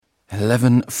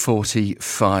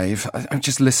11:45. I'm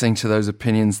just listening to those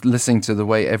opinions, listening to the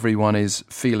way everyone is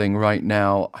feeling right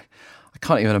now. I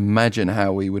can't even imagine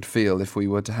how we would feel if we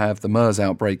were to have the MERS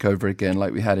outbreak over again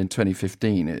like we had in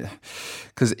 2015.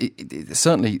 Because it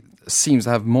certainly seems to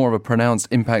have more of a pronounced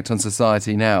impact on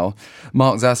society now.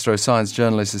 Mark Zastrow, science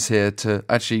journalist, is here to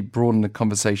actually broaden the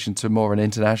conversation to more an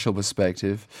international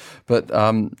perspective. But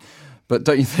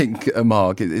don't you think,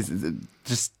 Mark,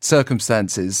 just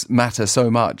circumstances matter so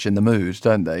much in the mood,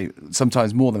 don't they?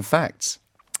 Sometimes more than facts.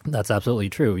 That's absolutely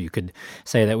true. You could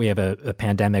say that we have a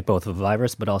pandemic, both of a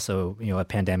virus, but also, a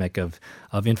pandemic of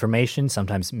information,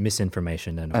 sometimes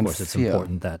misinformation. And of course, it's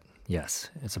important that,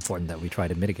 it's important that we try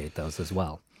to mitigate those as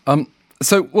well. We're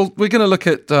going to look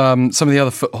at some of the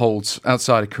other footholds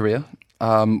outside of Korea.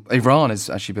 Iran has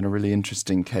actually been a really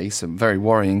interesting case, a very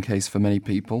worrying case for many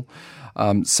people.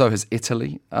 So has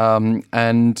Italy.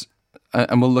 And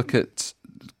we'll look at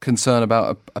concern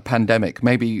about a pandemic.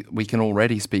 Maybe we can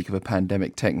already speak of a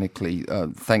pandemic technically,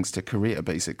 thanks to Korea,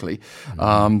 basically.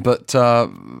 But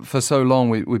for so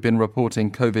long, we've been reporting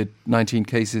COVID-19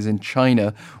 cases in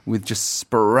China with just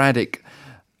sporadic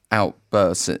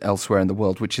outbursts elsewhere in the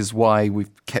world, which is why we've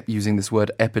kept using this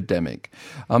word epidemic.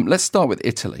 Let's start with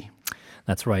Italy.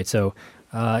 That's right. So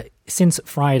since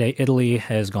Friday, Italy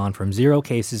has gone from 0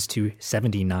 cases to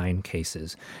 79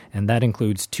 cases, and that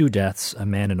includes 2 deaths, a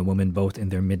man and a woman, both in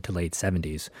their mid to late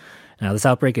 70s. Now, this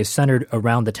outbreak is centered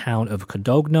around the town of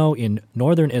Codogno in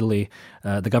northern Italy.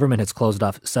 The government has closed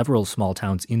off several small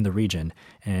towns in the region,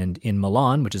 and in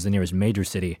Milan, which is the nearest major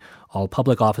city, all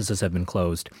public offices have been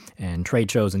closed, and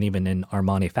trade shows and even an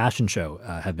Armani fashion show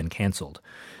have been canceled.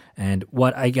 And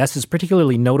what I guess is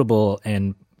particularly notable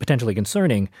and potentially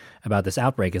concerning about this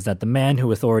outbreak is that the man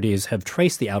who authorities have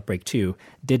traced the outbreak to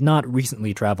did not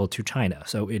recently travel to China.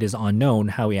 So it is unknown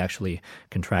how he actually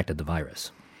contracted the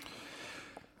virus.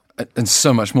 And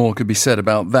so much more could be said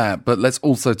about that. But let's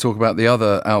also talk about the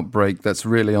other outbreak that's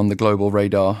really on the global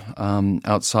radar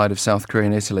outside of South Korea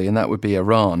and Italy, and that would be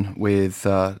Iran with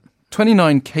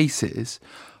 29 cases,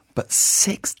 but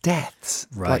 6 deaths,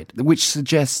 right? Which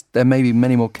suggests there may be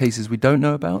many more cases we don't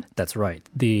know about. That's right.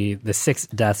 The 6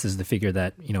 deaths is the figure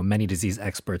that many disease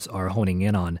experts are honing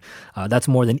in on. That's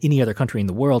more than any other country in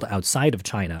the world outside of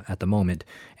China at the moment,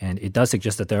 and it does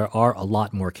suggest that there are a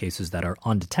lot more cases that are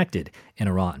undetected in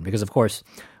Iran. Because of course,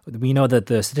 we know that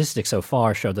the statistics so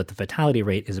far show that the fatality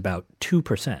rate is about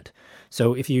 2%.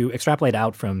 So if you extrapolate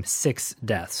out from 6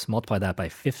 deaths, multiply that by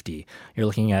 50, you're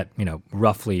looking at,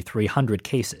 roughly 300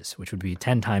 cases, which would be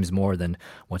 10 times more than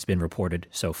what's been reported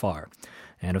so far.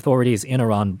 And authorities in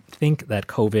Iran think that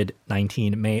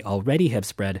COVID-19 may already have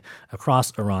spread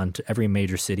across Iran to every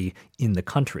major city in the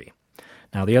country.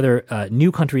 Now, the other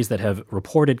new countries that have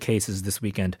reported cases this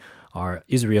weekend are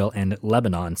Israel and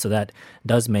Lebanon. So that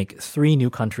does make 3 new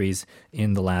countries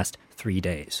in the last 3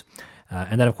 days.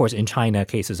 And then, of course, in China,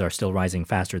 cases are still rising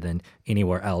faster than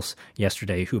anywhere else.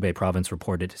 Yesterday, Hubei province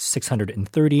reported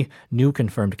 630 new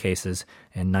confirmed cases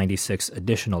and 96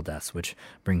 additional deaths, which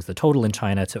brings the total in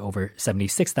China to over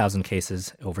 76,000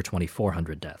 cases, over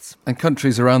 2,400 deaths. And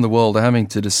countries around the world are having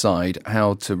to decide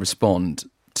how to respond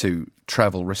to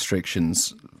travel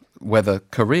restrictions, whether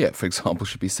Korea, for example,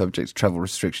 should be subject to travel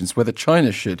restrictions, whether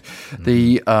China should. Mm-hmm.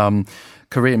 The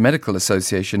Korean Medical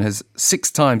Association has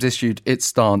 6 times issued its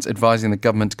stance advising the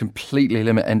government to completely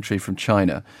limit entry from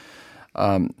China.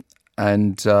 And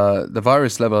the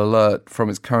virus level alert from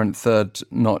its current 3rd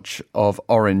notch of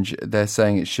orange, they're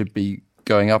saying it should be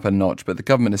going up a notch, but the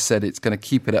government has said it's going to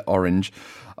keep it at orange,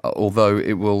 although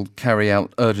it will carry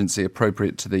out urgency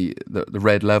appropriate to the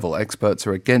red level. Experts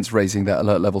who are against raising that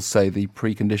alert level say the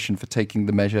precondition for taking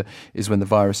the measure is when the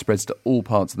virus spreads to all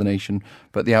parts of the nation,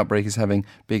 but the outbreak is having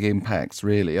big impacts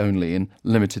really only in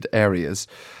limited areas.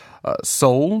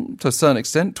 Seoul, to a certain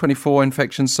extent, 24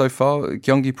 infections so far,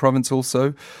 Gyeonggi province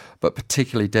also, but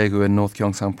particularly Daegu and North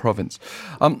Gyeongsang province.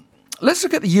 Let's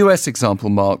look at the US example,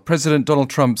 Mark. President Donald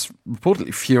Trump's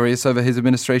reportedly furious over his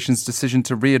administration's decision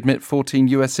to readmit 14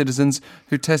 US citizens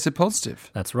who tested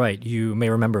positive. That's right. You may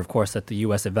remember, of course, that the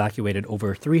US evacuated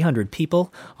over 300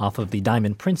 people off of the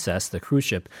Diamond Princess, the cruise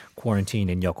ship, quarantined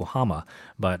in Yokohama.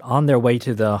 But on their way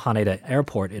to the Haneda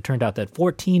airport, it turned out that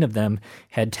 14 of them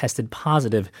had tested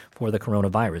positive for the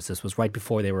coronavirus. This was right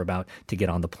before they were about to get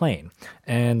on the plane.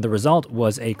 And the result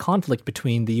was a conflict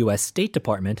between the U.S. State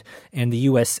Department and the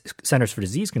U.S. Centers for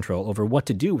Disease Control over what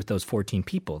to do with those 14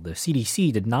 people. The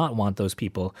CDC did not want those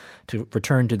people to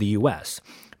return to the U.S.,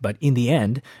 but in the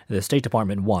end, the State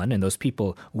Department won, and those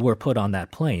people were put on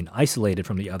that plane, isolated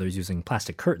from the others using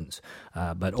plastic curtains.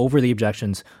 But over the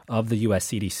objections of the U.S.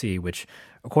 CDC, which,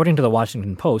 according to the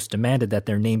Washington Post, demanded that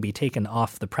their name be taken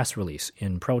off the press release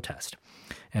in protest.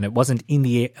 And it wasn't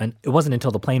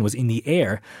until the plane was in the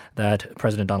air that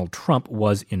President Donald Trump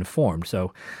was informed.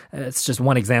 So it's just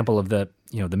one example of the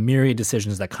myriad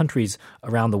decisions that countries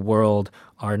around the world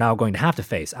are now going to have to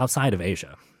face outside of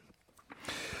Asia.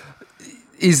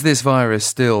 Is this virus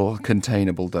still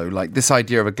containable, though? Like this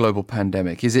idea of a global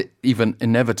pandemic, is it even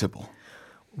inevitable?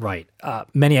 Right.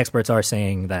 Many experts are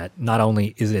saying that not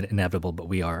only is it inevitable, but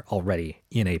we are already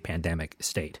in a pandemic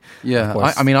state. Yeah.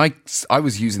 I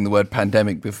was using the word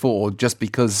pandemic before just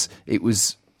because it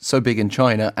was so big in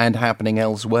China and happening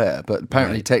elsewhere. But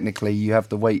apparently, technically, you have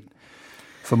to wait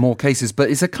for more cases. But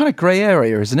it's a kind of grey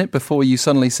area, isn't it, before you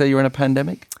suddenly say you're in a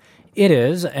pandemic? It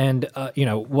is, and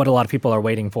what a lot of people are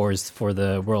waiting for is for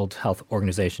the World Health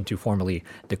Organization to formally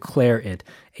declare it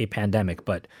a pandemic.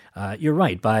 But you're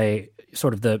right, by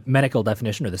sort of the medical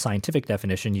definition or the scientific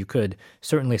definition, you could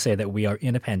certainly say that we are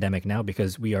in a pandemic now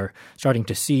because we are starting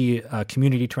to see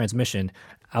community transmission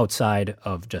outside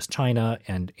of just China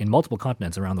and in multiple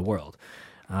continents around the world.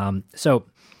 So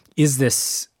is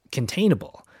this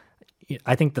containable?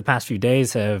 I think the past few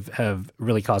days have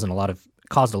really caused a lot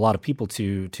of people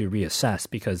to reassess,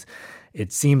 because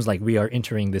it seems like we are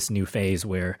entering this new phase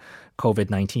where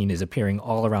COVID-19 is appearing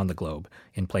all around the globe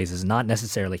in places not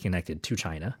necessarily connected to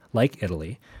China, like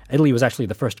Italy. Italy was actually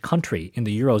the first country in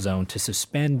the Eurozone to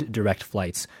suspend direct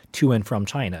flights to and from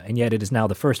China, and yet it is now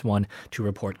the first one to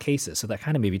report cases. So that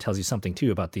kind of maybe tells you something,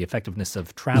 too, about the effectiveness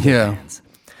of travel bans.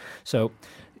 So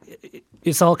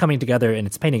it's all coming together, and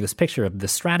it's painting this picture of the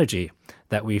strategy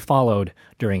that we followed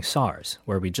during SARS,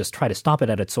 where we just try to stop it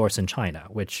at its source in China,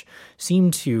 which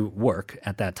seemed to work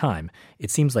at that time. It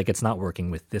seems like it's not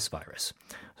working with this virus.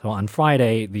 So on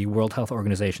Friday, the World Health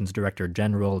Organization's Director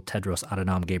General Tedros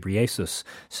Adhanom Ghebreyesus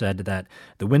said that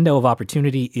the window of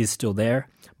opportunity is still there,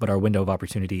 but our window of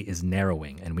opportunity is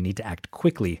narrowing, and we need to act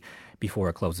quickly before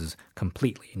it closes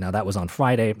completely. Now, that was on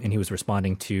Friday, and he was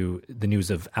responding to the news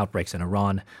of outbreaks in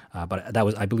Iran, but that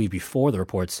was, I believe, before the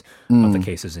reports of the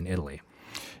cases in Italy.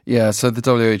 Yeah, so the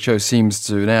WHO seems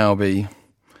to now be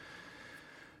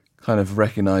kind of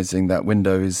recognizing that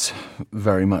window is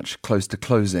very much close to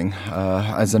closing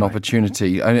as an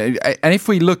opportunity. And if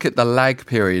we look at the lag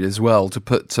period as well, to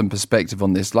put some perspective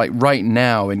on this, like right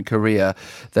now in Korea,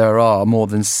 there are more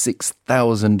than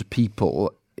 6,000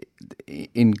 people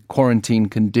in quarantine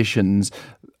conditions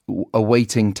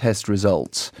awaiting test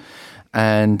results,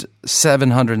 and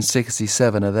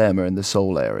 767 of them are in the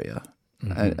Seoul area.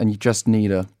 And you just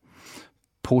need a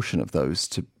portion of those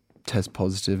to test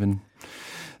positive, and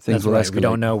things will escalate. We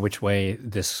don't know which way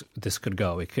this could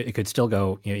go. It could still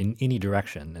go in any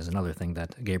direction, is another thing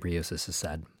that Ghebreyesus has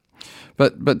said.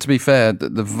 But to be fair,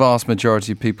 the vast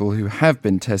majority of people who have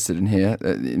been tested in here,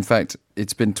 in fact,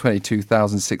 it's been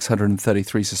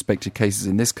 22,633 suspected cases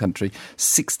in this country.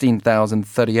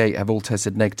 16,038 have all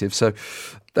tested negative. So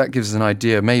that gives us an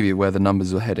idea maybe where the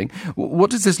numbers are heading.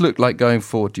 What does this look like going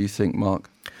forward, do you think,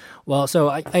 Mark? Well, so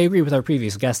I agree with our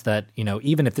previous guest that,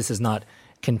 even if this is not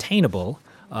containable,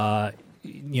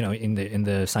 in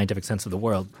the scientific sense of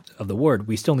the word,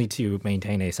 we still need to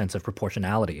maintain a sense of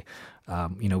proportionality.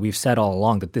 We've said all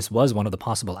along that this was one of the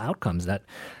possible outcomes, that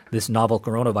this novel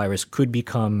coronavirus could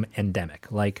become endemic,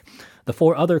 like the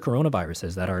 4 other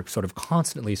coronaviruses that are sort of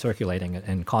constantly circulating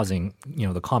and causing,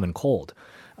 the common cold.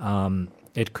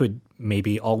 It could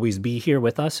maybe always be here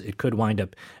with us. It could wind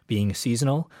up being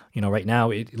seasonal. Right now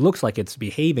it looks like it's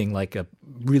behaving like a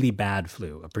really bad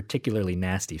flu, a particularly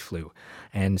nasty flu.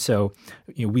 And so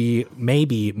we may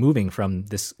be moving from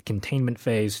this containment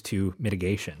phase to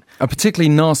mitigation. A particularly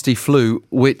nasty flu,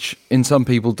 which in some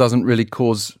people doesn't really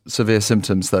cause severe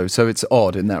symptoms, though. So it's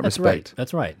odd in that respect.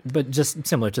 That's right. But just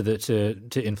similar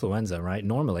to influenza, right?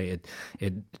 Normally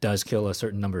it does kill a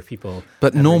certain number of people.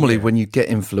 But normally when you get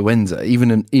influenza,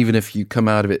 even if you come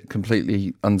out of it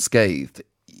completely unscathed,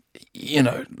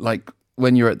 like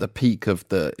when you're at the peak of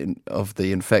the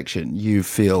infection, you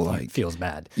feel like it feels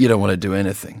bad. You don't want to do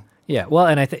anything. Yeah, well,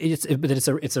 and I think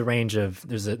it's a range of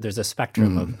there's a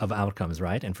spectrum of outcomes,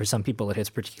 right? And for some people it hits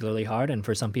particularly hard, and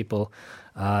for some people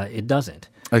it doesn't.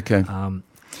 Okay.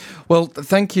 Well,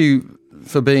 thank you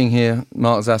for being here,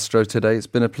 Mark Zastrow, today. It's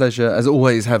been a pleasure, as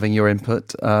always, having your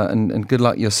input, and good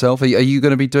luck yourself. Are you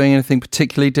going to be doing anything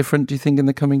particularly different, do you think, in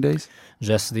the coming days?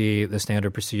 Just the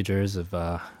standard procedures of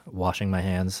washing my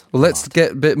hands. Well, let's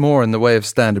get a bit more in the way of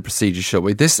standard procedures, shall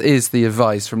we? This is the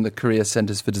advice from the Korea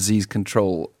Centers for Disease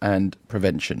Control and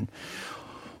Prevention.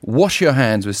 Wash your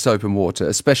hands with soap and water,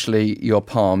 especially your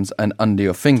palms and under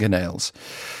your fingernails.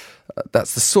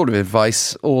 That's the sort of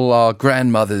advice all our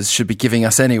grandmothers should be giving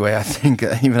us anyway, I think,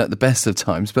 even at the best of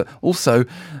times. But also,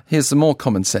 here's some more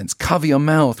common sense. Cover your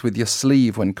mouth with your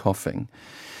sleeve when coughing.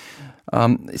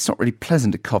 It's not really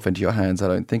pleasant to cough into your hands, I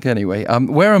don't think, anyway.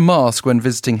 Wear a mask when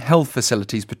visiting health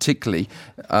facilities, particularly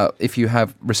if you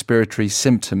have respiratory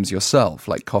symptoms yourself,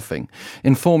 like coughing.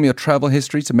 Inform your travel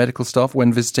history to medical staff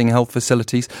when visiting health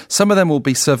facilities. Some of them will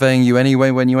be surveying you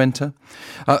anyway when you enter.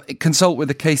 Consult with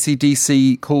the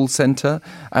KCDC call centre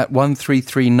at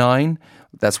 1339.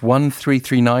 That's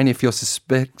 1339 if you're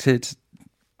suspected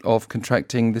of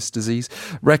contracting this disease.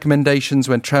 Recommendations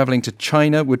when travelling to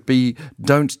China would be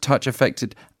don't touch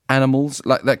affected animals,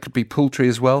 like that could be poultry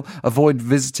as well. Avoid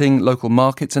visiting local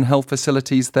markets and health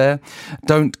facilities there.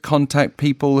 Don't contact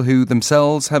people who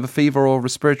themselves have a fever or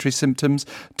respiratory symptoms.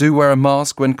 Do wear a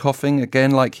mask when coughing,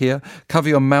 again like here. Cover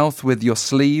your mouth with your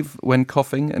sleeve when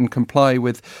coughing and comply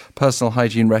with personal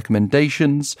hygiene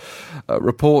recommendations.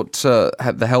 Report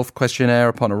the health questionnaire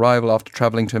upon arrival after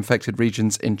travelling to infected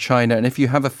regions in China. And if you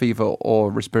have a fever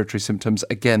or respiratory symptoms,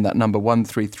 again, that number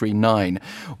 1339.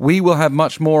 We will have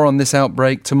much more on this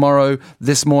outbreak tomorrow,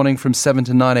 this morning from 7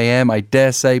 to 9 a.m. I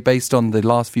dare say, based on the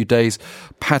last few days'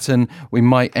 pattern, we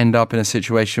might end up in a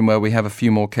situation where we have a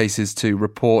few more cases to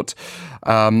report.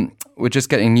 We're just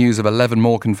getting news of 11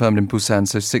 more confirmed in Busan,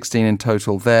 so 16 in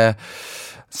total there.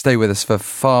 Stay with us for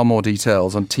far more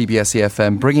details on TBS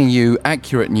EFM, bringing you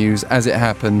accurate news as it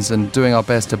happens and doing our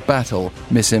best to battle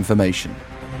misinformation.